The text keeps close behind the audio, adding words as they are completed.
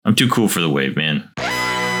I'm too cool for the wave, man.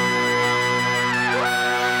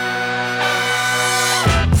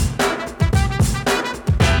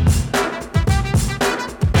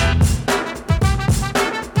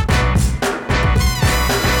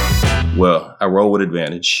 Well, I roll with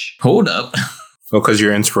advantage. Hold up. Oh, because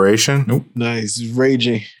you're inspiration? Nope. Nice.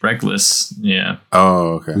 Raging. Reckless. Yeah.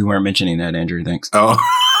 Oh, okay. We weren't mentioning that, Andrew. Thanks. Oh.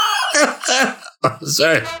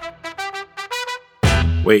 Sorry.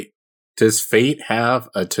 Wait, does Fate have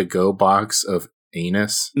a to-go box of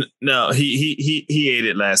anus? No, he ate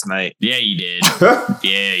it last night. Yeah, he did.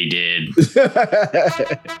 Yeah, he did.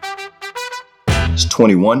 It's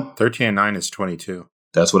 21. 13 and 9 is 22.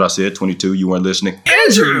 That's what I said. 22. You weren't listening.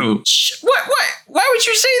 Andrew! What? Why would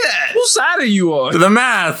you say that? Whose side are you on? The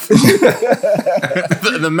math!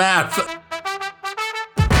 the math!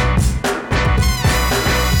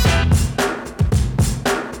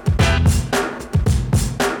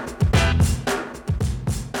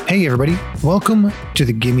 Hey everybody, welcome to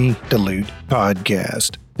the Gimme the Loot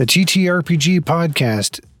podcast, the TTRPG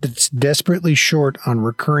podcast that's desperately short on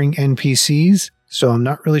recurring NPCs, so I'm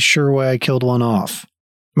not really sure why I killed one off.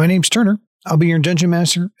 My name's Turner. I'll be your Dungeon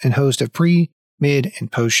Master and host of pre, mid,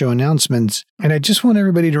 and post-show announcements, and I just want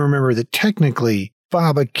everybody to remember that technically,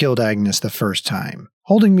 Baba killed Agnes the first time.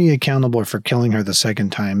 Holding me accountable for killing her the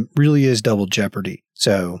second time really is double jeopardy.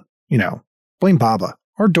 So, blame Baba.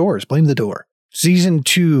 Or doors, blame the door. Season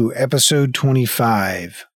 2, Episode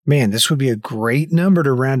 25. Man, this would be a great number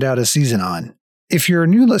to round out a season on. If you're a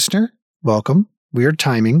new listener, welcome. Weird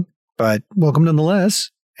timing, but welcome nonetheless.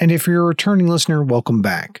 And if you're a returning listener, welcome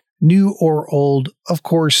back. New or old, of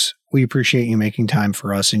course, we appreciate you making time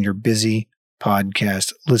for us in your busy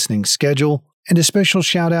podcast listening schedule. And a special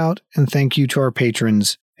shout out and thank you to our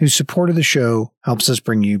patrons whose support of the show helps us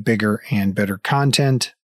bring you bigger and better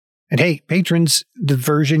content. And hey, patrons, the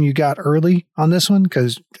version you got early on this one,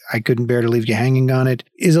 because I couldn't bear to leave you hanging on it,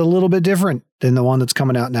 is a little bit different than the one that's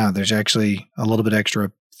coming out now. There's actually a little bit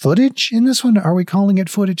extra footage in this one. Are we calling it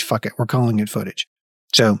footage? Fuck it, we're calling it footage.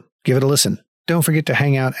 So give it a listen. Don't forget to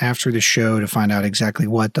hang out after the show to find out exactly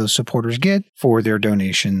what those supporters get for their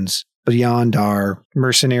donations beyond our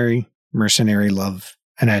mercenary love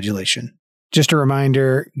and adulation. Just a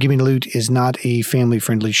reminder, Gimme the Loot is not a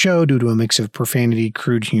family-friendly show due to a mix of profanity,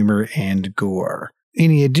 crude humor, and gore.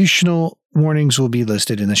 Any additional warnings will be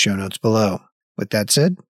listed in the show notes below. With that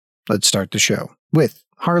said, let's start the show. With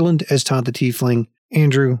Harland as Todd the Tiefling,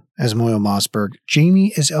 Andrew as Moyle Mossberg,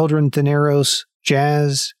 Jamie as Eldrin Thaneros,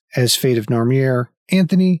 Jazz as Fate of Normier,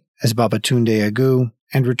 Anthony as Babatunde Agu,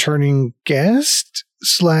 and returning guest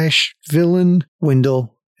 / villain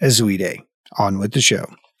Wendell as Zuide. On with the show.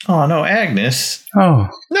 Oh, no, Agnes. Oh.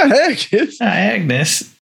 Not Agnes.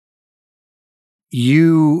 Agnes.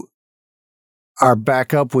 You are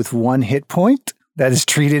back up with 1 hit point. That is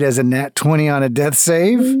treated as a nat 20 on a death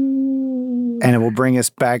save. And it will bring us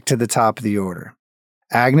back to the top of the order.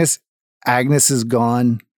 Agnes is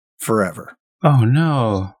gone forever. Oh,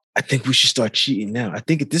 no. I think we should start cheating now. I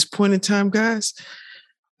think at this point in time, guys,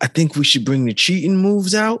 I think we should bring the cheating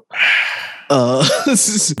moves out.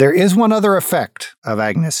 There is one other effect of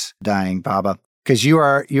Agnes dying, Baba, because you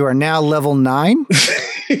are now level 9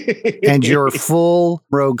 and your full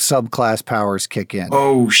rogue subclass powers kick in.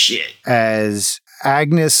 Oh, shit. As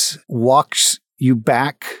Agnes walks you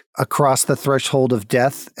back across the threshold of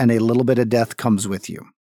death and a little bit of death comes with you.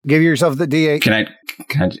 Give yourself the D8. Can I?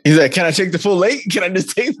 He's like, can I take the full 8? Can I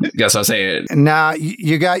just take it? Guess I'll say it. Nah,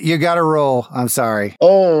 you got to roll. I'm sorry.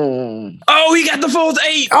 Oh, he got the full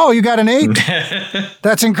 8. Oh, you got an 8?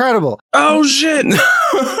 That's incredible. Oh, shit.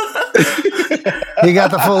 You got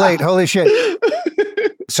the full 8. Holy shit.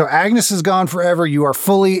 So Agnes is gone forever. You are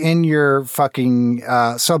fully in your fucking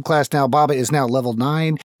subclass now. Baba is now level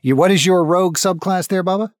 9. What is your rogue subclass there,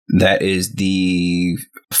 Baba? That is the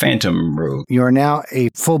Phantom Rogue. You are now a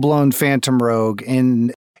full-blown Phantom Rogue.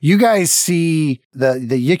 And you guys see the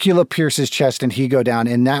Yicula pierce his chest and he go down.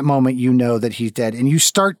 In that moment, you know that he's dead. And you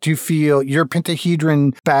start to feel your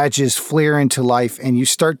pentahedron badges flare into life. And you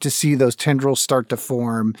start to see those tendrils start to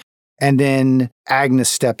form. And then Agnes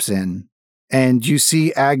steps in. And you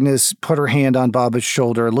see Agnes put her hand on Baba's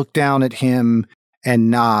shoulder, look down at him, and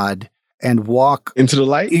nod. And walk into the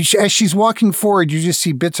light. As she's walking forward, you just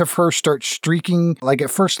see bits of her start streaking, like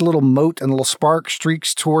at first a little mote and a little spark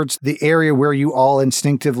streaks towards the area where you all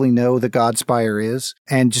instinctively know the Godspire is.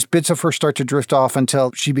 And just bits of her start to drift off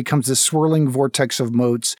until she becomes this swirling vortex of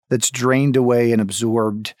motes that's drained away and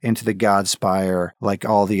absorbed into the Godspire like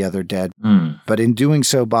all the other dead. But in doing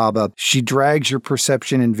so, Baba, she drags your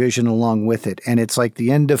perception and vision along with it. And it's like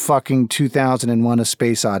the end of fucking 2001: A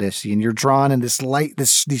Space Odyssey. And you're drawn in this light,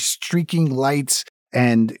 these streaking lights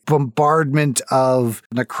and bombardment of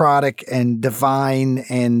necrotic and divine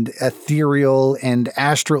and ethereal and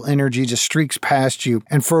astral energy just streaks past you.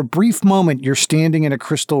 And for a brief moment, you're standing in a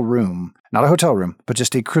crystal room, not a hotel room, but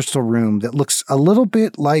just a crystal room that looks a little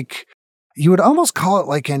bit like, you would almost call it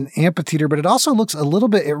like an amphitheater, but it also looks a little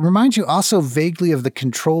bit, it reminds you also vaguely of the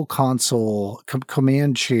control console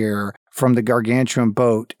command chair from the Gargantuan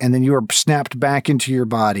boat. And then you are snapped back into your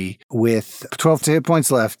body with 12 hit points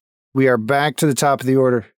left. We are back to the top of the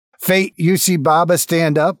order. Fate, you see Baba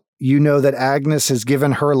stand up. You know that Agnes has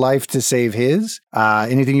given her life to save his.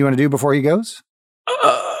 Anything you want to do before he goes?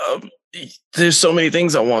 There's so many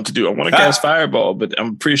things I want to do. I want to cast Fireball, but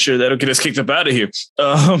I'm pretty sure that'll get us kicked up out of here.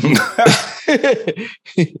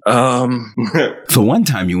 For one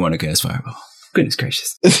time, you want to cast Fireball. Goodness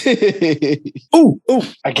gracious. Ooh,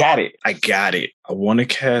 I got it. I want to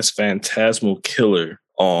cast Phantasmal Killer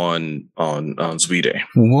on Zuide.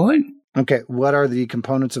 What? Okay, what are the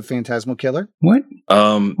components of Phantasmal Killer? What?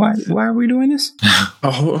 Why are we doing this?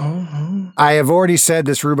 I have already said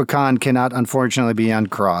this Rubicon cannot, unfortunately, be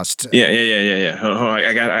uncrossed. Yeah.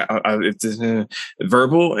 I got it's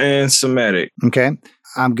verbal and somatic. Okay.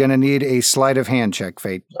 I'm going to need a sleight of hand check,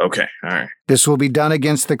 Fate. Okay, all right. This will be done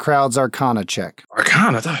against the crowd's Arcana check.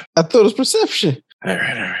 Arcana? I thought it was perception. All right,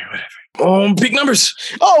 whatever. Oh, big numbers.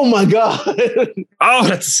 Oh my God. Oh,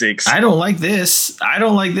 that's a 6. I don't like this. I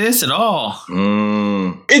don't like this at all.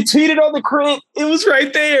 It cheated on the crit. It was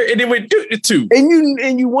right there. And it went 2.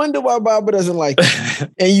 And you wonder why Baba doesn't like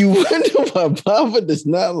it. And you wonder why Baba does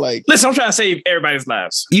not like Listen, I'm trying to save everybody's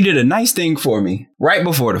lives. You did a nice thing for me right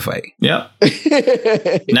before the fight. Yep.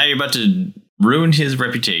 it. Now you're about to ruin his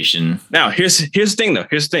reputation. Now, here's the thing, though.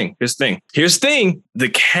 Here's the thing. The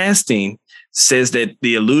casting says that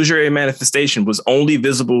the illusory manifestation was only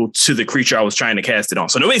visible to the creature I was trying to cast it on.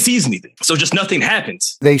 So nobody sees anything. So just nothing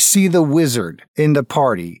happens. They see the wizard in the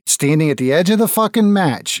party standing at the edge of the fucking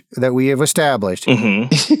match that we have established,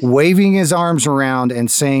 waving his arms around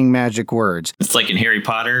and saying magic words. It's like in Harry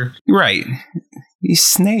Potter. Right. He's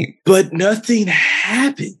Snape. But nothing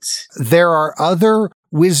happens. There are other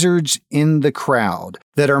wizards in the crowd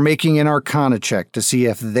that are making an Arcana check to see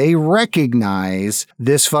if they recognize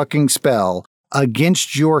this fucking spell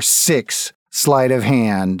against your 6 sleight of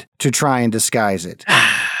hand to try and disguise it.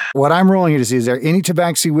 What I'm rolling here to see, is there any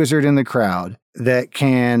Tabaxi wizard in the crowd that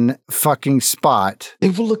can fucking spot? They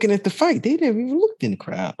were looking at the fight. They never even looked in the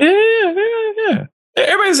crowd. Yeah.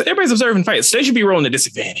 Everybody's observing fights. So they should be rolling a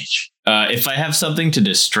disadvantage. If I have something to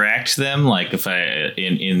distract them, like if I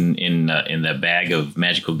in the bag of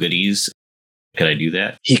magical goodies, could I do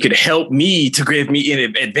that? He could help me to give me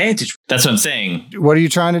an advantage. That's what I'm saying. What are you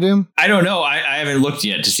trying to do? I don't know. I haven't looked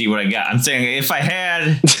yet to see what I got. I'm saying if I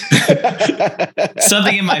had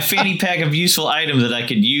something in my fanny pack of useful items that I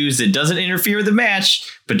could use that doesn't interfere with the match,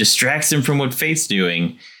 but distracts him from what Fate's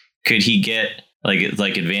doing, could he get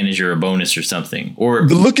like advantage or a bonus or something? Or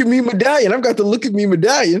the look at me medallion. I've got the look at me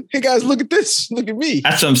medallion. Hey guys, look at this. Look at me.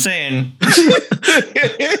 That's what I'm saying.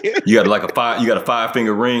 You got a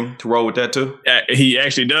 5-finger ring to roll with that too? He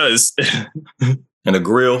actually does. And a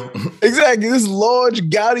grill. Exactly. This large,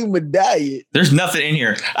 gaudy medallion. There's nothing in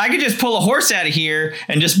here. I could just pull a horse out of here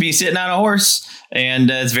and just be sitting on a horse.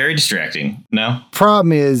 And it's very distracting. No?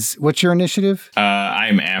 Problem is, what's your initiative?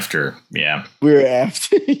 I'm after. Yeah. We're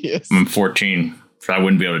after. Yes. I'm 14. So I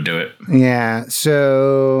wouldn't be able to do it. Yeah.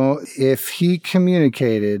 So if he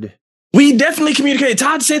communicated. We definitely communicated.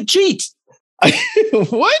 Todd said cheat.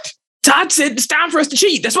 What? Todd said it's time for us to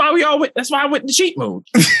cheat. That's why I went into cheat mode.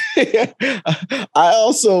 I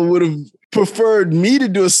also would have preferred me to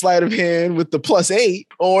do a sleight of hand with the +8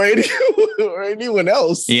 or anyone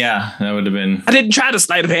else. Yeah, that would have been. I didn't try to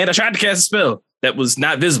sleight of hand. I tried to cast a spell that was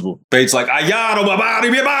not visible. Fate's like, ayado,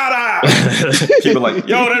 babadi, bibada. Keep it like,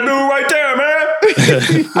 yo, that dude right there, man.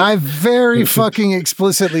 I very fucking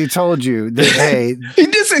explicitly told you that, hey. He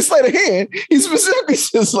did say sleight of hand. He specifically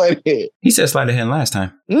said sleight of hand. He said sleight of hand last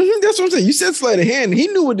time. That's what I'm saying. You said sleight of hand. He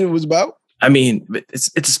knew what it was about. I mean, it's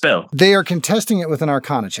a spell. They are contesting it with an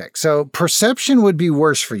Arcana check. So perception would be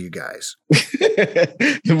worse for you guys.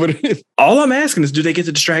 All I'm asking is, do they get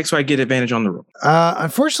to distract so I get advantage on the roll?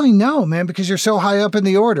 Unfortunately, no, man, because you're so high up in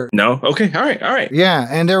the order. No? Okay. All right. Yeah,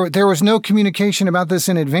 and there was no communication about this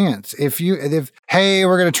in advance. If hey,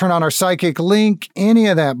 we're going to turn on our psychic link, any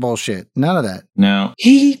of that bullshit. None of that. No.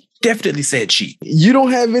 He definitely said cheat. You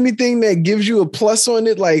don't have anything that gives you a plus on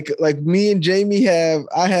it, like me and Jamie have.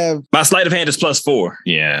 I have my sleight of hand is +4.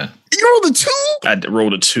 Yeah. You rolled a 2? I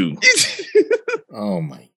rolled a 2. Oh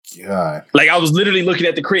my God. Like I was literally looking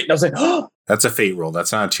at the crit and I was like, oh. That's a fate roll.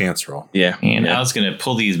 That's not a chance roll. Yeah. And I was going to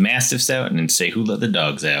pull these mastiffs out and then say, who let the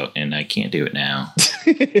dogs out? And I can't do it now.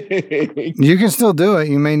 You can still do it.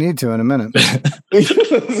 You may need to in a minute.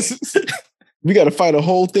 We got to fight a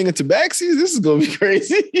whole thing of tabaxis. This is going to be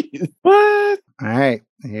crazy. What? All right.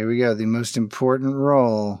 Here we go. The most important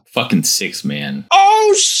roll. Fucking 6, man.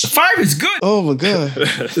 Oh, The 5 is good. Oh my God.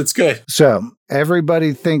 It's good. So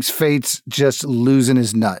everybody thinks Fate's just losing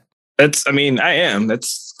his nut. I am.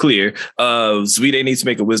 That's clear. Zuide needs to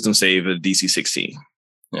make a wisdom save at DC 16.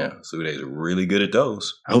 Yeah, Sude's really good at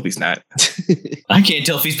those. I hope he's not. I can't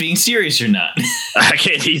tell if he's being serious or not. I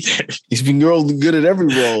can't either. He's been really good at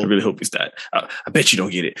every I role. really hope he's not. I bet you don't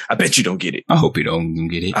get it. I bet you don't get it. I hope you don't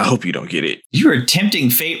get it. I hope you don't get it. You are tempting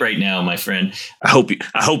fate right now, my friend. I hope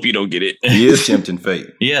you don't get it. He is tempting fate.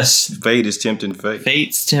 Yes. Fate is tempting fate.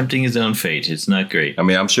 Fate's tempting his own fate. It's not great. I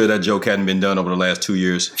mean, I'm sure that joke hadn't been done over the last 2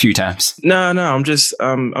 years. A few times. No, I'm just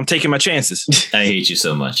I'm taking my chances. I hate you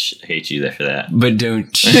so much. I hate you there for that. But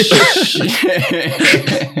don't.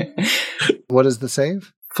 What is the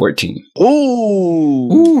save? 14.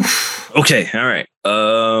 Ooh. Oof. Okay, all right.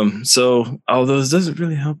 So although this doesn't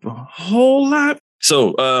really help a whole lot.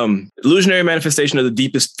 So, illusionary manifestation of the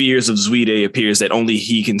deepest fears of Zuide appears that only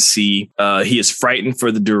he can see. He is frightened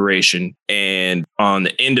for the duration, and on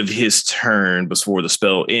the end of his turn, before the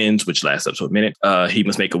spell ends, which lasts up to a minute, he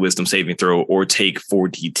must make a wisdom saving throw or take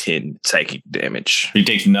 4d10 psychic damage. He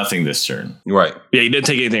takes nothing this turn. Right. Yeah, he doesn't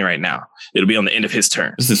take anything right now. It'll be on the end of his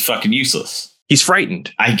turn. This is fucking useless. He's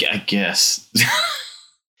frightened. I guess.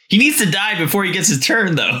 He needs to die before he gets his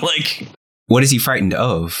turn, though. Like, What is he frightened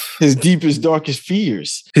of? His deepest, darkest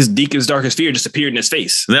fears. His deepest, darkest fear just appeared in his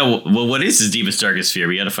face. well, what is his deepest, darkest fear?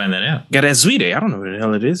 We got to find that out. Got ask Zuide. I don't know what the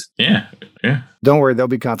hell it is. Yeah. Don't worry, there'll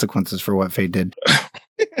be consequences for what Fate did.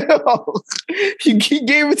 he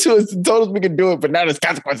gave it to us and told us we could do it, but now there's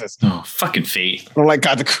consequences. Oh, fucking fate. I don't like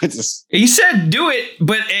consequences. He said do it,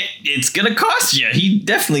 but it's going to cost you. He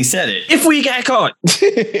definitely said it. If we got caught.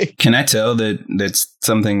 Can I tell that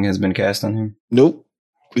something has been cast on him? Nope.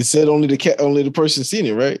 It said only the person seen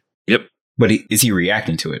it, right? Yep. But is he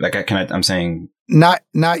reacting to it? Like, I'm saying... Not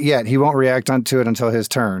yet. He won't react onto it until his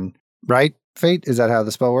turn, right? Fate? Is that how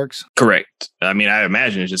the spell works? Correct. I mean, I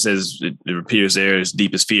imagine it just says it appears there as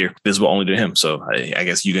deepest fear, visible only to him. So I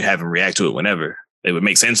guess you can have him react to it whenever. It would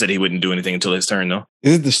make sense that he wouldn't do anything until his turn, though.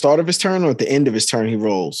 Is it the start of his turn or at the end of his turn he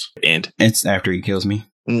rolls? And It's after he kills me.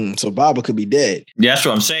 So Baba could be dead. Yeah, that's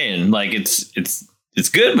what I'm saying. Like, it's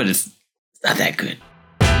good, but it's not that good.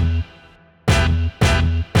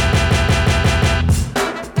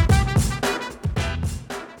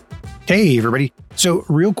 Hey, everybody. So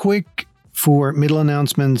real quick for middle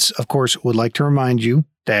announcements, of course, would like to remind you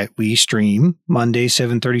that we stream Monday,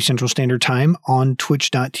 7:30 Central Standard Time on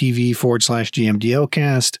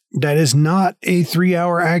twitch.tv/GMDLcast. That is not a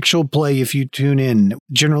 3-hour actual play if you tune in.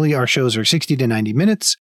 Generally, our shows are 60 to 90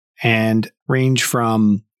 minutes and range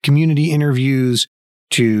from community interviews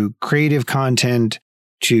to creative content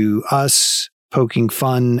to us poking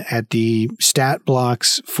fun at the stat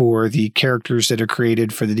blocks for the characters that are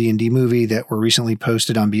created for the D&D movie that were recently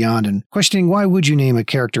posted on Beyond and questioning why would you name a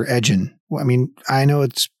character Edgin? Well, I mean, I know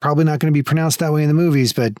it's probably not going to be pronounced that way in the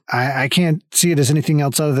movies, but I can't see it as anything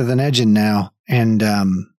else other than Edgin now. And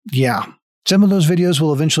yeah, some of those videos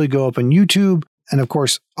will eventually go up on YouTube. And of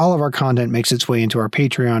course, all of our content makes its way into our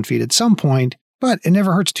Patreon feed at some point, but it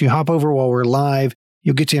never hurts to hop over while we're live.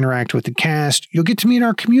 You'll get to interact with the cast. You'll get to meet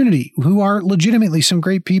our community, who are legitimately some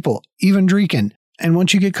great people, even Dreeken. And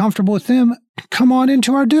once you get comfortable with them, come on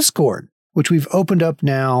into our Discord, which we've opened up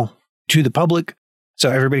now to the public so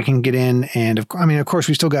everybody can get in. And of course,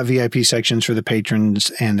 we still got VIP sections for the patrons,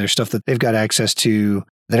 and there's stuff that they've got access to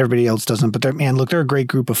that everybody else doesn't. But they're a great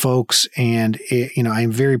group of folks. And,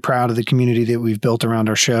 I'm very proud of the community that we've built around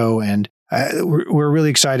our show. And we're really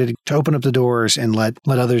excited to open up the doors and let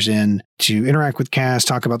others in to interact with cast,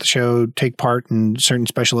 talk about the show, take part in certain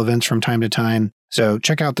special events from time to time. So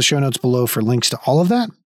check out the show notes below for links to all of that.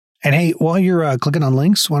 And hey, while you're clicking on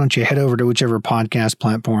links, why don't you head over to whichever podcast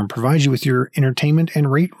platform provides you with your entertainment and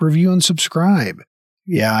rate, review, and subscribe.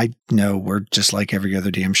 Yeah, I know we're just like every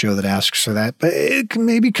other damn show that asks for that, but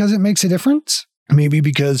maybe because it makes a difference. Maybe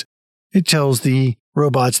because it tells the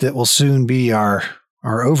robots that will soon be our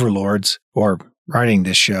overlords, or writing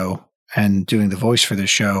this show and doing the voice for this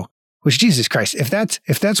show, which, Jesus Christ, if that's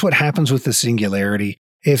what happens with the singularity,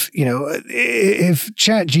 if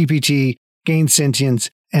ChatGPT gains sentience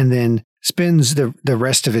and then spends the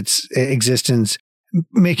rest of its existence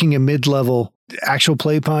making a mid-level actual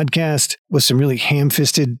play podcast with some really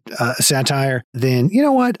ham-fisted satire, then you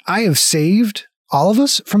know what? I have saved all of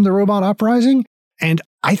us from the Robot Uprising, and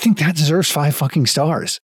I think that deserves 5 fucking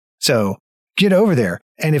stars. So get over there.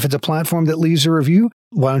 And if it's a platform that leaves a review,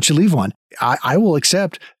 why don't you leave one? I will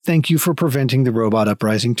accept. Thank you for preventing the Robot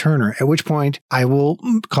Uprising Turner, at which point I will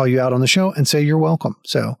call you out on the show and say you're welcome.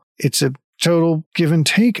 So it's a total give and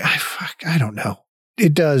take. I don't know.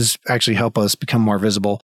 It does actually help us become more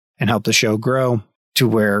visible and help the show grow to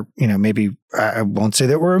where, maybe I won't say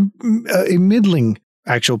that we're a middling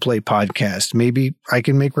actual play podcast. Maybe I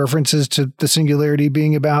can make references to the Singularity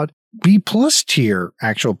being about B+ tier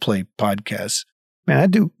actual play podcasts. Man,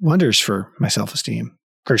 I'd do wonders for my self-esteem.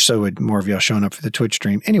 Of course, so would more of y'all showing up for the Twitch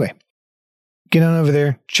stream. Anyway, get on over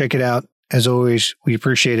there, check it out. As always, we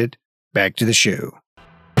appreciate it. Back to the show.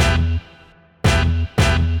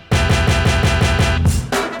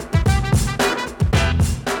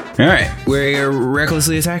 All right, we're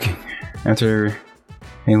recklessly attacking after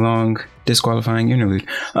a long disqualifying interlude.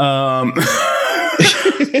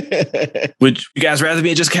 Would you guys rather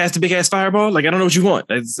me just cast a big ass fireball? Like, I don't know what you want.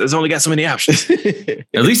 It's only got so many options.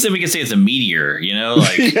 At least then we can say it's a meteor,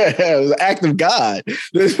 like it was an act of God.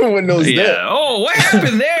 Everyone knows that. Oh, what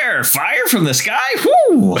happened there? Fire from the sky?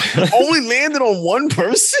 Whoo! Only landed on one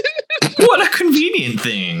person? What a convenient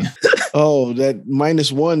thing. Oh, that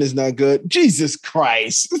 -1 is not good. Jesus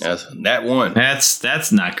Christ. That's that one.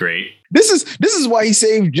 That's not great. This is why he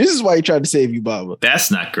saved. This is why he tried to save you, Baba.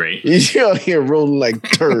 That's not great. You're out here rolling like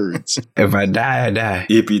turds. If I die, I die.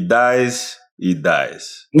 If he dies, he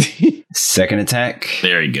dies. Second attack.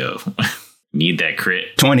 There you go. Need that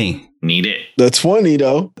crit. 20. Need it. That's funny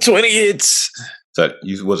though. 20 hits. So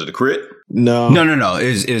was it a crit? No. No.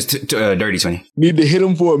 It was dirty 20. Need to hit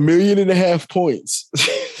him for 1.5 million points.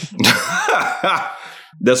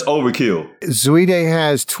 That's overkill. Zuide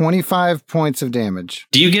has 25 points of damage.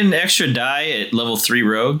 Do you get an extra die at level 3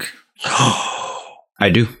 rogue? I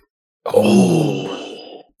do.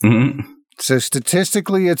 Oh. Mm-hmm. So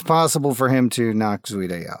statistically, it's possible for him to knock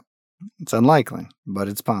Zuide out. It's unlikely, but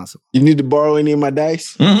it's possible. You need to borrow any of my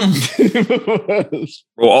dice? Roll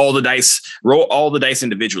all the dice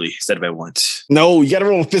individually instead of at once. No, you got to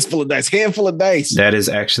roll a fistful of dice, handful of dice. That is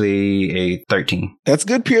actually a 13. That's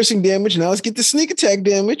good piercing damage. Now let's get the sneak attack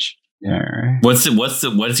damage. All right. What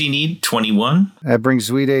does he need? 21? That brings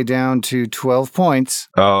Zuide down to 12 points.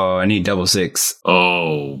 Oh, I need double 6.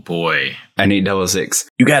 Oh boy. I need double 6.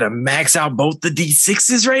 You got to max out both the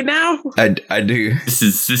D6s right now? I do. This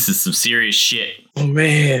is some serious shit. Oh,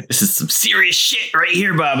 man. This is some serious shit right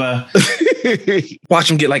here, Baba. Watch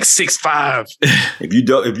him get like 6'5". If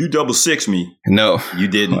you double 6 me, No. you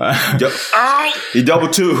didn't. Oh, He double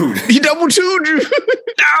 2'd. He double two'd you.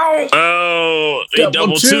 no. Oh, he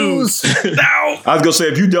double twos. No. I was gonna say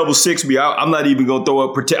if you double 6 me, I'm not even gonna throw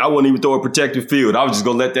up I wouldn't even throw a protective field. I was just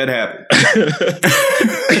gonna let that happen.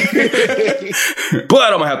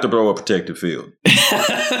 But I'm gonna have to throw a protective field.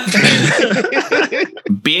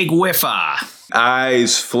 Big whiffer.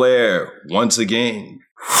 Eyes flare once again.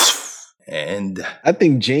 And I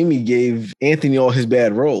think Jamie gave Anthony all his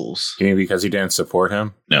bad rolls. You mean because he didn't support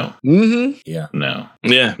him? No. Mm-hmm. Yeah. No.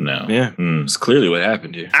 Yeah. No. Yeah. It's clearly what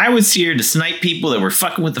happened here. I was here to snipe people that were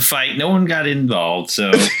fucking with the fight. No one got involved,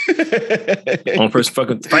 so Only person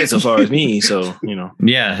fucking with the fight so far is me, so,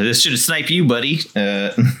 yeah, this should have sniped you, buddy.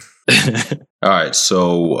 all right,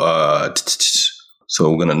 so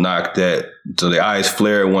we're gonna knock that. So the eyes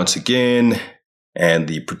flare once again, and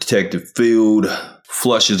the protective field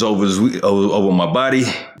flushes over my body.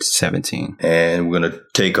 17. And we're gonna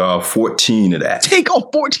take off 14 of that. Take off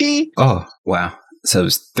 14. Oh, wow. So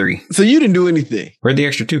it's 3. So you didn't do anything. Where'd the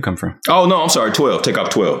extra 2 come from? Oh no, I'm sorry, 12. Take off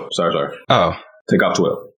 12. Sorry. Oh, Take off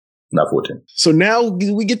 12. Not 14. So now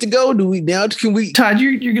we get to go. Can we? Todd,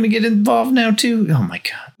 you're gonna get involved now too? Oh my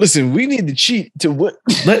god. Listen, we need to cheat to what?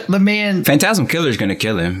 Let the man. Phantasm Killer's gonna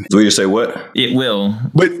kill him. So you say what? It will.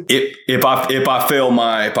 But If I fail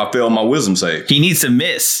my wisdom save. He needs to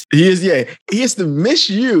miss. he has to miss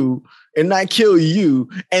you and not kill you,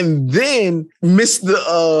 and then miss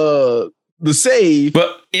the save.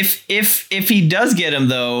 But if he does get him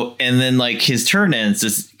though, and then like his turn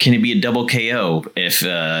ends, can it be a double KO? If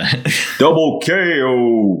Double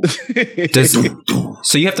KO.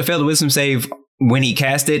 So you have to fail the wisdom save when he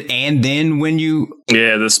cast it, and then when you.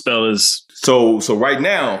 Yeah, the spell is. So right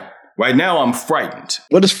now I'm frightened.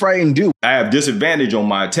 What does frighten do? I have disadvantage on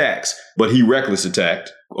my attacks, but he reckless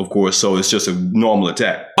attacked, of course, so it's just a normal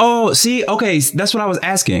attack. Oh, Oh, see, okay, that's what I was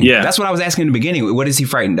asking. Yeah. That's what I was asking in the beginning. What is he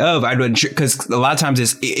frightened of? I wasn't because a lot of times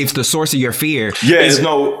it's if the source of your fear. Yeah, it's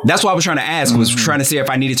no. That's what I was trying to ask. Was trying to see if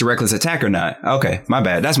I needed to reckless attack or not. Okay, my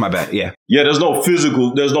bad. That's my bad. Yeah. Yeah, there's no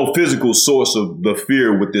physical source of the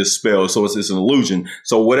fear with this spell, so it's an illusion.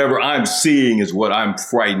 So whatever I'm seeing is what I'm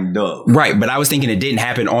frightened of. Right, but I was thinking it didn't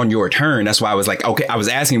happen on your turn. That's why I was like, okay, I was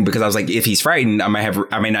asking because I was like, if he's frightened, I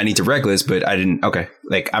may not need to reckless, but I didn't. Okay,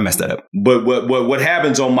 like I messed that up. But what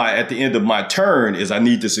happens at the end of my turn is I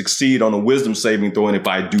need to succeed on a wisdom saving throw, and if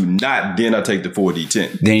I do not, then I take the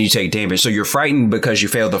 4d10. Then you take damage. So you're frightened because you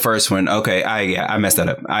failed the first one. Okay, I messed that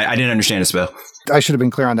up. I didn't understand the spell. I should have been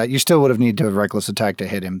clear on that. You still would have needed to reckless attack to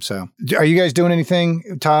hit him. So, are you guys doing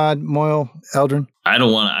anything, Todd, Moyle, Eldrin? I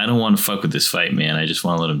don't want to fuck with this fight, man. I just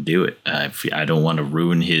want to let him do it. I don't want to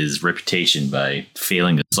ruin his reputation by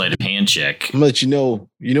failing a sleight of hand check. I'm gonna let you know.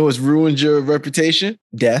 You know what's ruined your reputation?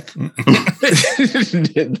 Death.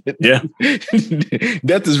 Yeah.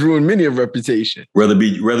 Death has ruined many a reputation. Rather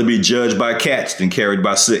be judged by cats than carried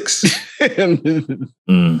by 6.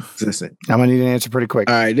 Listen, I'm gonna need an answer pretty quick.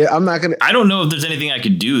 all right, I'm not gonna. I don't know if there's anything I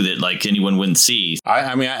could do that like anyone wouldn't see.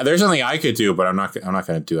 I mean, there's something I could do, but I'm not going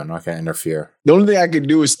to do it. I'm not going to interfere. The only thing I could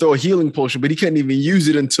do is throw a healing potion, but he couldn't even use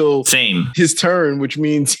it until Same. his turn, which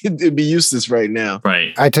means it'd be useless right now.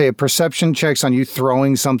 Right. I tell you, perception checks on you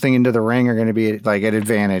throwing something into the ring are going to be like at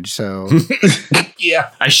advantage. So,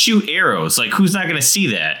 Yeah. I shoot arrows. Like, who's not going to see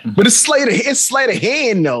that? But it's sleight of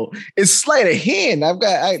hand, though. It's sleight of hand.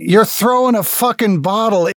 you're throwing a fucking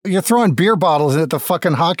bottle. You're throwing beer bottles at the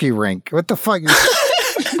fucking hockey rink. What the fuck?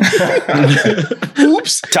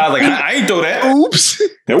 Oops. Todd's like, I ain't throw that. Oops.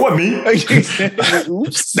 That wasn't me.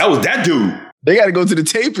 Oops. That was that dude. They got to go to the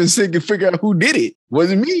tape and figure out who did it.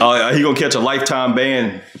 Wasn't me. Oh, he gonna catch a lifetime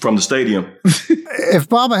ban from the stadium. If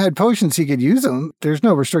Baba had potions, he could use them. There's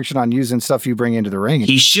no restriction on using stuff you bring into the ring.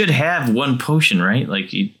 He should have one potion, right?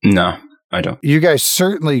 Like, No, I don't. You guys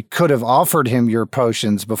certainly could have offered him your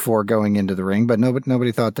potions before going into the ring, but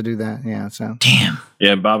nobody thought to do that. Yeah, so damn.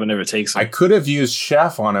 Yeah, Baba never takes I it. could have used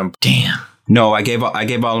Chef on him. Damn. No, I gave all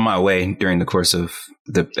of my away during the course of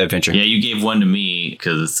the adventure. Yeah, you gave one to me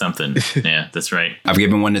because it's something. Yeah, that's right. I've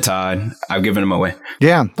given one to Todd. I've given them away.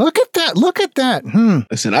 yeah, look at that.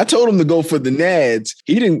 Listen, I told him to go for the nads.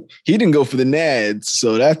 He didn't go for the nads,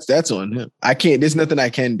 so that's on him. I can't. There's nothing I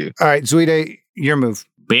can do. All right, Zuide, your move.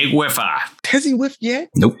 Big whiffer. Has he whiffed yet?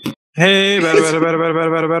 Nope. Hey,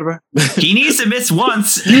 better. He needs to miss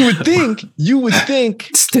once. You would think.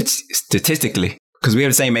 Statistically, because we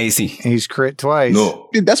have the same AC. He's crit twice. No.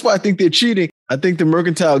 That's why I think they're cheating. I think the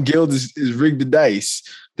Mercantile Guild is rigged the dice.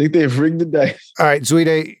 I think they've rigged the dice. All right,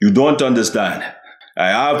 Zuide, You don't understand. I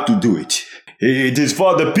have to do it. It is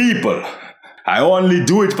for the people. I only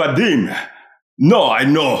do it for them. No, I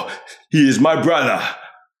know. He is my brother.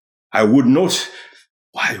 I would not.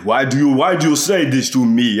 Why do you say this to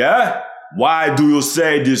me, eh? Why do you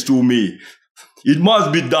say this to me? It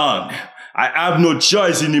must be done. I have no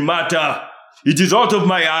choice in the matter. It is out of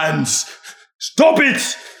my hands. Stop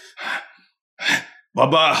it!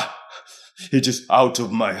 Baba, it is out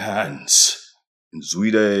of my hands. And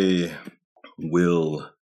Zuide will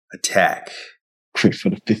attack. Crit for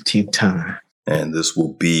the 15th time. And this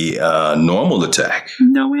will be a normal attack.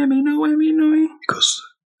 No whammy, no whammy, no whammy.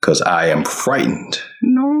 Because I am frightened.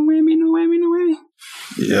 No whammy, no whammy, no whammy.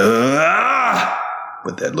 Yeah!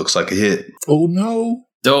 But that looks like a hit. Oh, no.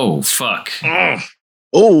 Oh, fuck.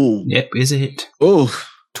 Oh. Yep, is a hit. Oh.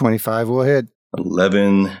 25 will hit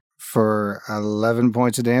 11. for 11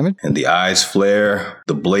 points of damage. And the eyes flare.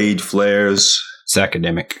 The blade flares. It's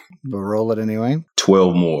academic. But roll it anyway.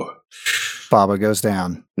 12 more. Baba goes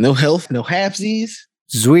down. No health, no halfsies.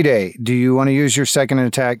 Zuide, do you want to use your second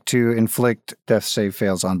attack to inflict death save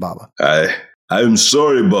fails on Baba? I am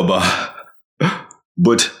sorry, Baba.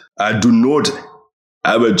 But I do not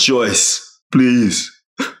have a choice. Please,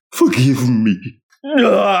 forgive me.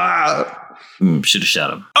 Should have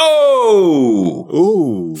shot him. Oh!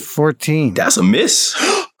 Ooh. 14. That's a miss.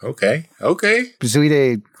 Okay.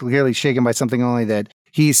 Zuide, clearly shaken by something only that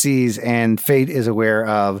he sees and Fate is aware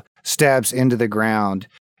of, stabs into the ground.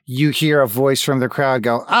 You hear a voice from the crowd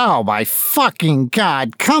go, "Oh my fucking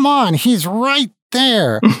God, come on, he's right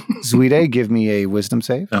there." Zuide, give me a wisdom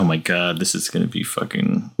save. Oh my god, this is gonna be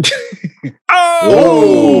fucking.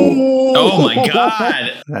 Oh! Oh my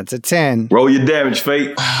god. That's a 10. Roll your damage,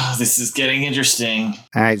 Fate. Oh, this is getting interesting.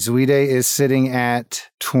 All right, Zuide is sitting at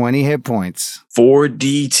 20 hit points.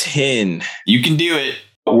 4d10. You can do it.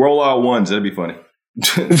 Roll out ones. That'd be funny.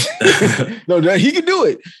 No, he can do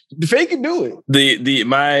it. The Fate can do it.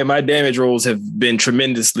 My damage rolls have been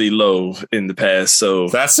tremendously low in the past, so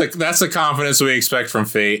That's the confidence we expect from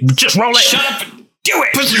Fate. Just roll it. Shut up and do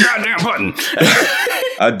it. Push the goddamn button.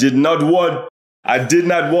 I did not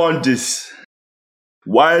want this.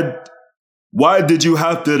 Why did you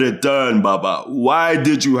have to return, Baba? Why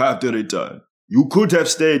did you have to return? You could have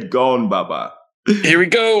stayed gone, Baba. here we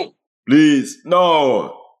go. Please.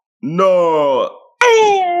 No.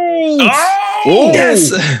 Oh,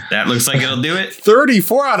 Yes. that looks like it'll do it.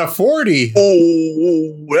 34 out of 40.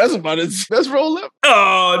 Oh, that's about his best roll up.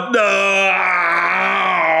 Oh, no.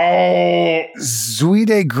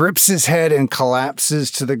 Zuide grips his head and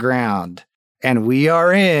collapses to the ground. And we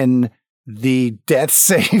are in the death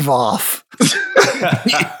save off.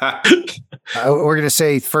 We're going to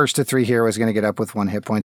say first to 3 heroes going to get up with 1 hit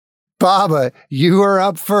point. Baba, you are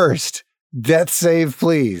up first. Death save,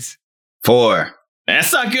 please. 4.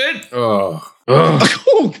 That's not good. Oh.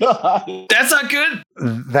 Oh, God. That's not good.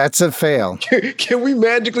 That's a fail. Can we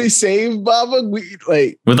magically save Baba? With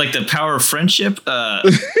like the power of friendship. I'm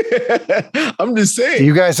just saying.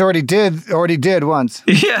 You guys already did once.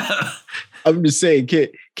 Yeah. I'm just saying.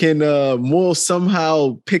 Can Mul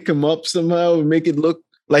somehow pick him up somehow and make it look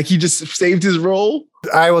like he just saved his role?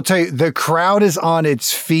 I will tell you, the crowd is on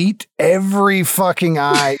its feet. Every fucking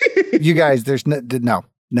eye. You guys, there's no.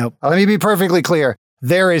 Let me be perfectly clear.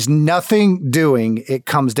 There is nothing doing. It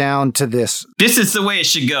comes down to this. This is the way it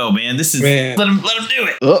should go, man. Let him do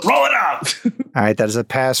it. Roll it up. All right, that is a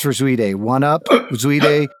pass for Zuide. 1 up,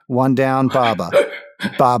 Zuide. 1 down, Baba.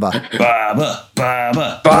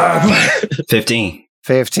 15.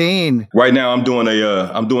 15. Right now, I'm doing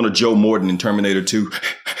a Joe Morton in Terminator 2.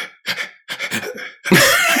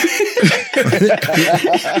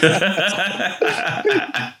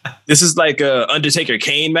 This is like a Undertaker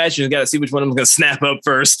Kane match. You got to see which one of them going to snap up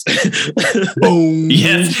first. Boom.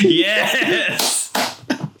 Yes.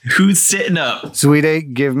 Who's sitting up?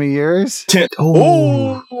 Zuide, give me yours. 10.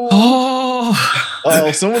 Oh.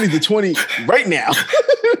 Oh. Someone needs the 20 right now.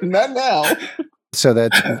 Not now. So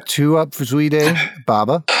that's 2 up for Zuide.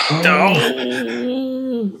 Baba.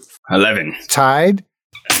 No. 11. Tied.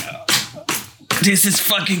 This is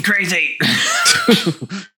fucking crazy. All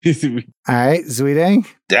right, Zuide.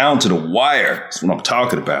 Down to the wire. That's what I'm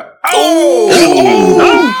talking about. Oh!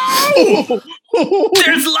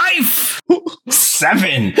 There's life.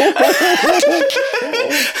 7.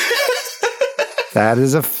 That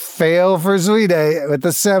is a fail for Zuide with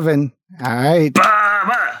the 7. All right.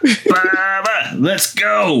 Baba. Let's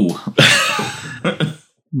go.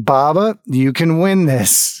 Baba, you can win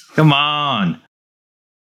this. Come on.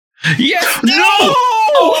 Yes. No.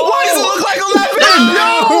 Why does it look like 11?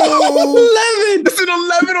 No. 11. It's an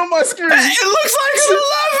 11 on my screen. It looks like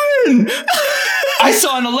an 11. I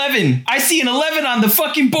saw an 11. I see an 11 on the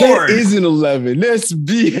fucking That board. is an 11. That's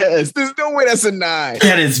BS. There's no way that's a 9.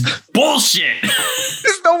 That is bullshit.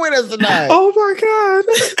 There's no way that's a 9. Oh my God.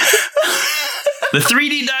 The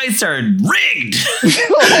 3D dice are rigged.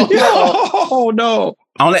 Oh no.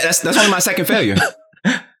 That's only my second failure.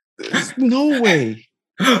 There's no way.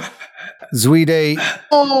 Zuide,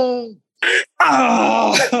 Oh.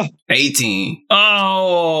 18.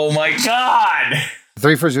 Oh my God.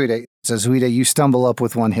 3 for Zuide. So Zuide, you stumble up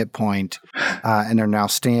with 1 hit point and are now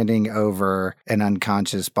standing over an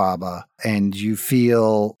unconscious Baba, and you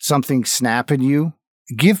feel something snap in you.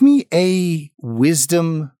 Give me a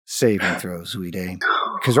wisdom saving throw, Zuide.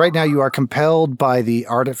 Because right now you are compelled by the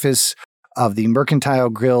artifice of the mercantile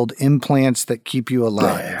grilled implants that keep you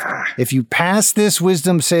alive. If you pass this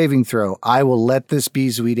wisdom saving throw, I will let this be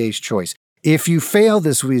Zuide's choice. If you fail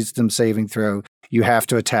this wisdom saving throw, you have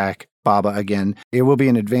to attack Baba again. It will be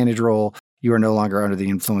an advantage roll. You are no longer under the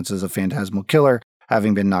influences of Phantasmal Killer,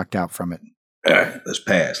 having been knocked out from it. All right, let's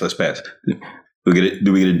pass. Do we get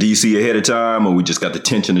a DC ahead of time, or we just got the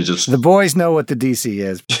tension to just... The boys know what the DC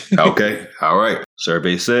is. Okay, all right.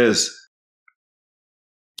 Survey says...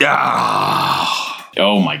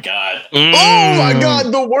 Oh my God. Oh my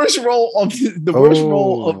God! The worst roll of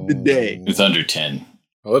the day. It's under 10.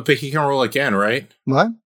 Well, but he can roll again, right? What?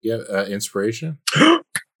 Yeah, inspiration.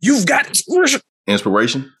 You've got inspiration.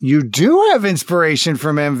 Inspiration? You do have inspiration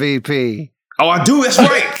from MVP. Oh, I do. That's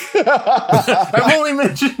right. I've only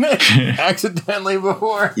mentioned it accidentally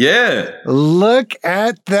before. Yeah. Look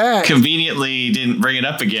at that. Conveniently didn't bring it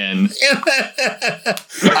up again.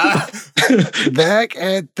 Back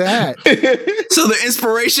at that. So the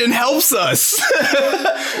inspiration helps us.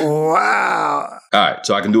 Wow. All right,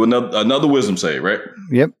 so I can do another wisdom save, right?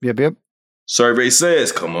 Yep. Survey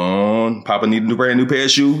says, come on, Papa need a brand new pair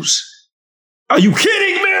of shoes. Are you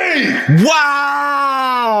kidding me? Wow.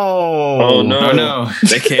 Oh no. Oh no.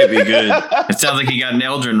 That can't be good. It sounds like he got an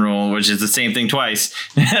Eldrin roll, which is the same thing twice.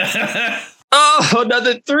 Oh,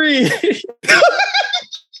 another 3.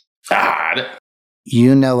 God.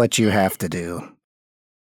 You know what you have to do.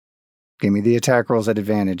 Give me the attack rolls at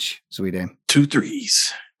advantage, Sweetie. 2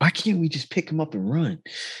 3s. Why can't we just pick him up and run?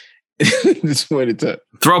 This point in time.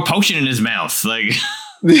 Throw a potion in his mouth. Like,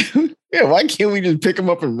 Yeah, why can't we just pick him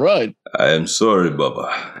up and run? I am sorry,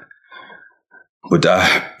 Baba. But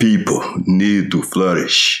our people need to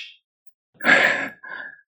flourish. I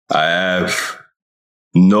have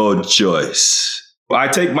no choice. I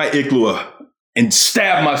take my Iglua and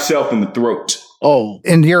stab myself in the throat. Oh,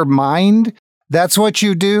 In your mind, that's what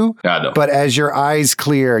you do. I know. But as your eyes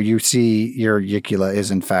clear, you see your Yicula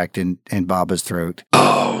is in fact in Baba's throat.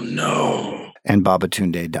 Oh no. And Baba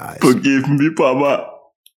Tunde dies. Forgive me, Baba.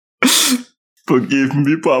 Forgive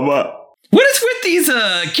me, Baba. what is with these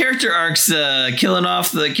character arcs killing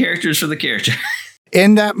off the characters for the character?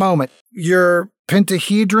 In that moment, your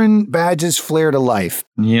pentahedron badges flare to life.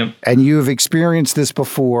 Yep. And you have experienced this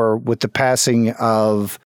before with the passing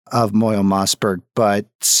of Moyle Mossberg, but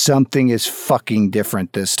something is fucking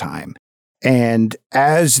different this time. And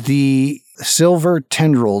as the silver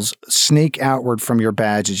tendrils snake outward from your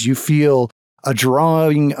badges, you feel a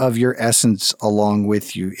drawing of your essence along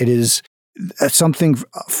with you. It is something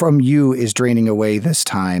from you is draining away this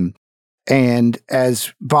time. And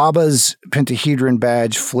as Baba's pentahedron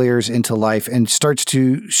badge flares into life and starts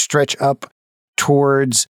to stretch up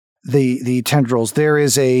towards the tendrils, there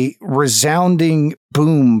is a resounding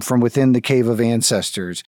boom from within the Cave of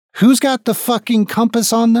Ancestors. Who's got the fucking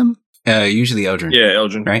compass on them? Usually Eldrin. Yeah,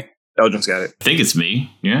 Eldrin. Right? Eldrin's got it. I think it's me.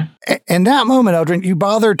 Yeah. In that moment, Eldrin, you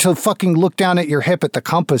bothered to fucking look down at your hip at the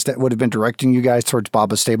compass that would have been directing you guys towards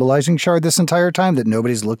Baba's stabilizing shard this entire time that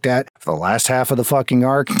nobody's looked at for the last half of the fucking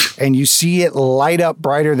arc. And you see it light up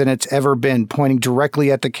brighter than it's ever been, pointing directly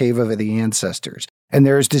at the Cave of the Ancestors. And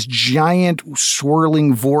there's this giant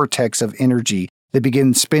swirling vortex of energy that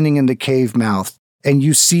begins spinning in the cave mouth. And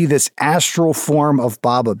you see this astral form of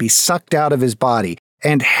Baba be sucked out of his body.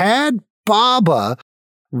 And had Baba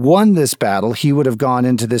won this battle, he would have gone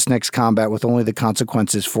into this next combat with only the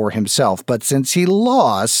consequences for himself. But since he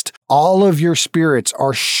lost, all of your spirits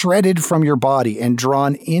are shredded from your body and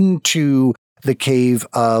drawn into the Cave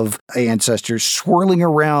of Ancestors, swirling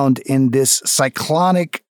around in this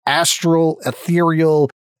cyclonic, astral, ethereal,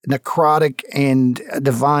 necrotic, and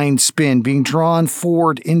divine spin, being drawn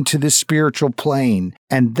forward into this spiritual plane.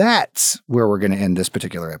 And that's where we're going to end this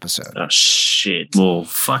particular episode. Oh shit. Well,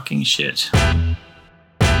 fucking shit.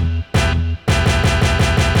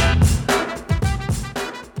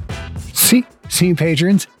 See,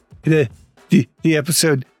 patrons, the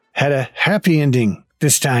episode had a happy ending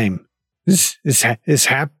this time. This is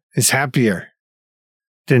happier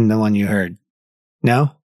than the one you heard.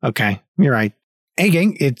 No? Okay, you're right. Hey,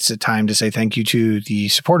 gang, it's a time to say thank you to the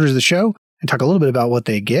supporters of the show and talk a little bit about what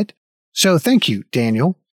they get. So thank you,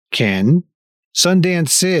 Daniel, Ken, Sundance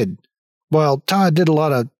Sid. Well, Todd did a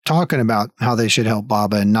lot of talking about how they should help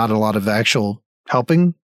Baba and not a lot of actual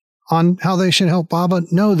helping on how they should help Baba.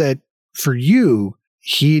 Know that for you,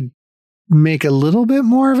 he'd make a little bit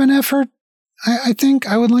more of an effort. I think,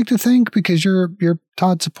 I would like to think, because you're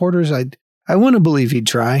Todd supporters, I want to believe he'd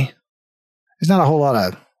try. There's not a whole lot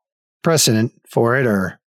of precedent for it,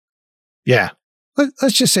 or yeah.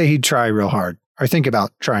 Let's just say he'd try real hard, or think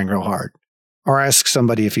about trying real hard, or ask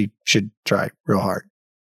somebody if he should try real hard.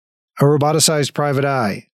 A roboticized private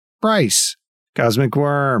eye, Bryce, Cosmic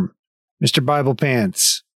Worm, Mr. Bible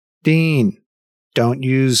Pants, Dean, Don't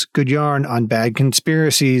Use Good Yarn on Bad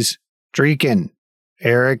Conspiracies, Dreeken,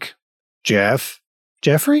 Eric, Jeff,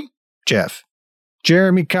 Jeffrey, Jeff,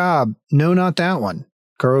 Jeremy Cobb, no, not that one,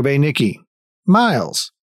 Kurobe Nikki,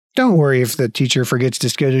 Miles. Don't worry if the teacher forgets to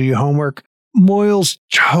schedule you homework. Moyle's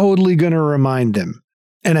totally going to remind them.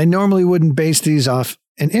 And I normally wouldn't base these off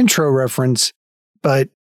an intro reference, but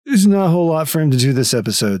there's not a whole lot for him to do this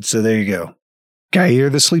episode, so there you go. Gair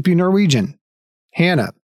the Sleepy Norwegian,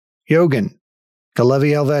 Hannah, Yogan,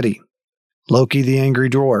 Kalevi Helveti, Loki the Angry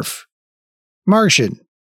Dwarf, Martian,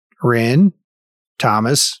 Rin,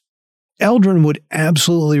 Thomas. Eldrin would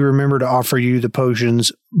absolutely remember to offer you the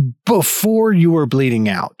potions before you were bleeding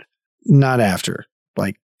out, not after,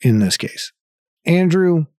 like in this case.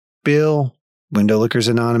 Andrew, Bill, Window Lickers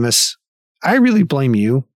Anonymous. I really blame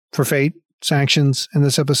you for Fate's actions in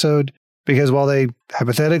this episode, because while they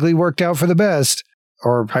hypothetically worked out for the best,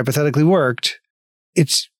 or hypothetically worked,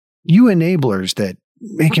 it's you enablers that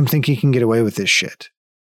make him think he can get away with this shit.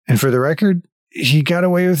 And for the record, he got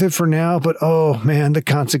away with it for now, but oh man, the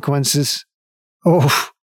consequences. Oh,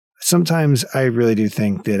 sometimes I really do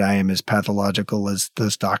think that I am as pathological as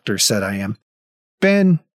those doctors said I am.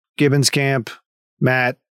 Ben, Gibbons Camp,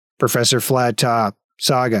 Matt, Professor Flattop,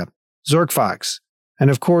 Saga, Zorkfox, and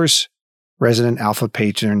of course, resident alpha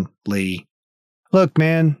patron Lee. Look,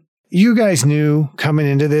 man, you guys knew coming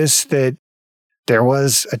into this that there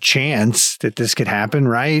was a chance that this could happen,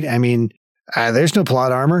 right? I mean, there's no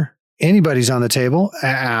plot armor. Anybody's on the table.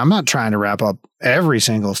 I'm not trying to wrap up every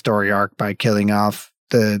single story arc by killing off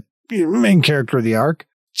the main character of the arc.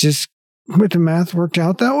 Just with the math worked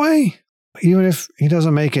out that way. Even if he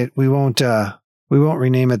doesn't make it, we won't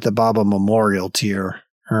rename it the Baba Memorial Tier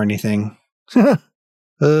or anything.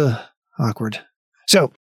 Awkward.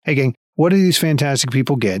 So, hey gang, what do these fantastic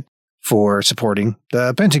people get for supporting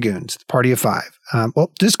the Pentagoons, the Party of Five?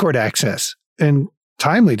 Well, Discord access and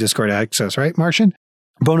timely Discord access, right, Martian?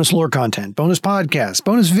 Bonus lore content, bonus podcasts,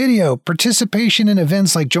 bonus video, participation in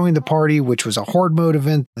events like Join the Party, which was a Horde mode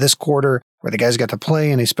event this quarter where the guys got to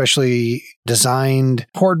play an especially designed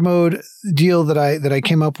Horde mode deal that I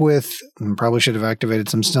came up with. Probably should have activated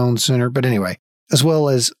some stones sooner, but anyway, as well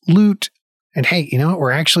as loot. And hey, you know what?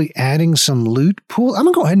 We're actually adding some loot pool. I'm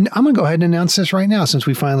gonna go ahead and announce this right now since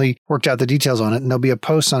we finally worked out the details on it, and there'll be a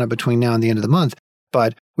post on it between now and the end of the month.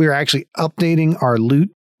 But we are actually updating our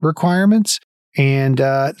loot requirements. And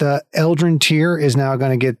the Eldrin tier is now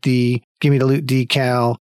going to get the Gimme the Loot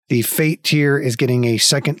decal. The Fate tier is getting a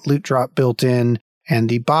second loot drop built in. And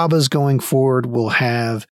the Babas going forward will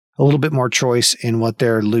have a little bit more choice in what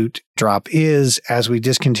their loot drop is as we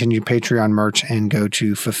discontinue Patreon merch and go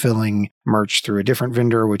to fulfilling merch through a different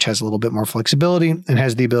vendor, which has a little bit more flexibility and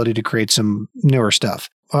has the ability to create some newer stuff,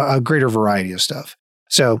 a greater variety of stuff.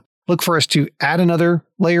 So look for us to add another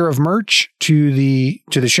layer of merch to the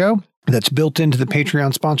show that's built into the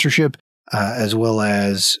Patreon sponsorship, as well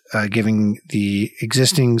as giving the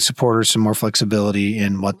existing supporters some more flexibility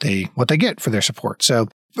in what they get for their support. So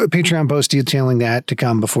Patreon post detailing that to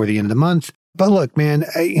come before the end of the month. But look, man,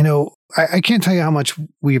 I can't tell you how much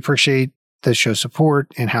we appreciate the show support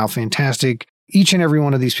and how fantastic each and every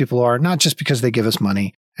one of these people are, not just because they give us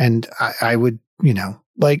money. And I would,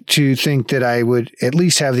 like to think that I would at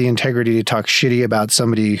least have the integrity to talk shitty about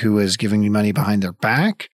somebody who is giving me money behind their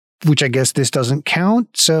back, which I guess this doesn't count.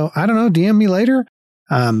 So I don't know, DM me later.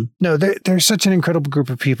 No, there's such an incredible group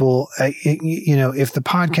of people. If the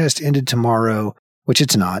podcast ended tomorrow, which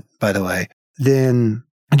it's not, by the way, then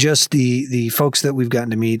just the folks that we've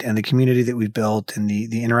gotten to meet and the community that we've built and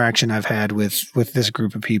the interaction I've had with this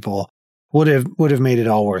group of people would have made it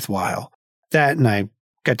all worthwhile. That, and I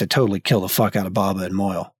got to totally kill the fuck out of Baba and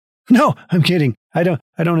Moyle. No, I'm kidding. I don't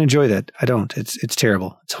enjoy that. I don't. It's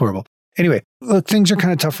terrible. It's horrible. Anyway, look, things are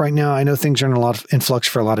kind of tough right now. I know things are in flux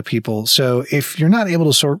for a lot of people. So if you're not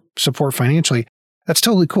able to support financially, that's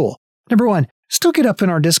totally cool. Number one, still get up in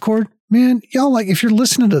our Discord. Man, y'all, if you're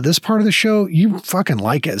listening to this part of the show, you fucking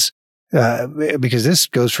like us. Because this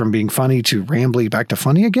goes from being funny to rambly back to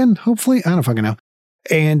funny again, hopefully. I don't fucking know.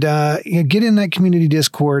 And get in that community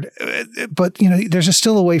Discord. But, there's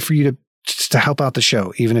still a way for you to help out the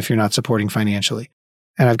show, even if you're not supporting financially.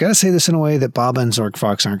 And I've got to say this in a way that Bob and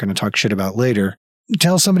Zorkfox aren't going to talk shit about later.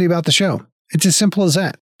 Tell somebody about the show. It's as simple as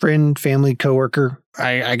that. Friend, family, coworker.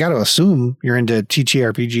 I got to assume you're into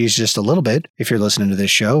TTRPGs just a little bit if you're listening to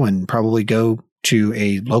this show, and probably go to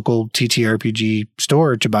a local TTRPG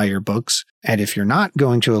store to buy your books. And if you're not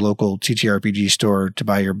going to a local TTRPG store to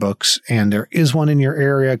buy your books, and there is one in your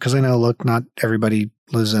area, because I know, look, not everybody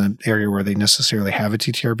lives in an area where they necessarily have a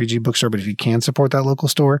TTRPG bookstore, but if you can support that local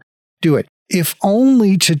store, do it. If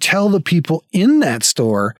only to tell the people in that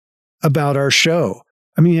store about our show.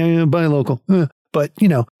 I mean, buy local, but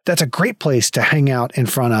that's a great place to hang out in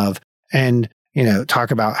front of and,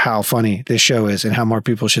 talk about how funny this show is and how more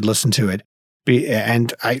people should listen to it.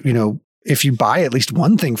 And if you buy at least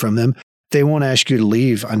one thing from them, they won't ask you to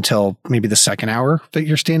leave until maybe the second hour that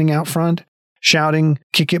you're standing out front, shouting,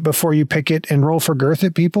 kick it before you pick it, and roll for girth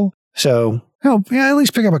at people. So, at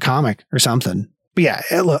least pick up a comic or something. But yeah,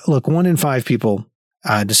 look, 1 in 5 people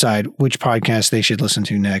decide which podcast they should listen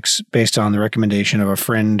to next based on the recommendation of a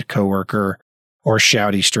friend, coworker, or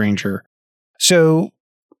shouty stranger. So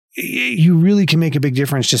you really can make a big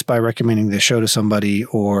difference just by recommending the show to somebody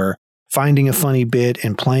or finding a funny bit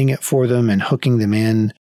and playing it for them and hooking them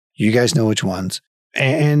in. You guys know which ones.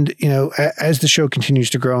 And, as the show continues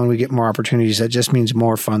to grow and we get more opportunities, that just means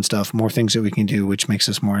more fun stuff, more things that we can do, which makes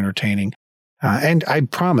us more entertaining. And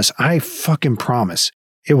I fucking promise,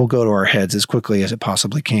 it will go to our heads as quickly as it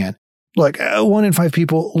possibly can. Look, 1 in 5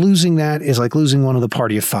 people, losing that is like losing one of the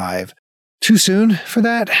Party of 5. Too soon for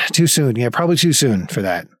that? Too soon. Yeah, probably too soon for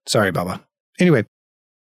that. Sorry, Baba. Anyway,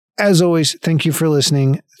 As always, thank you for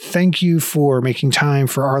listening. Thank you for making time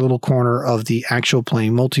for our little corner of the actual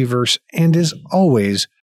playing multiverse. And as always,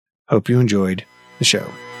 hope you enjoyed the show.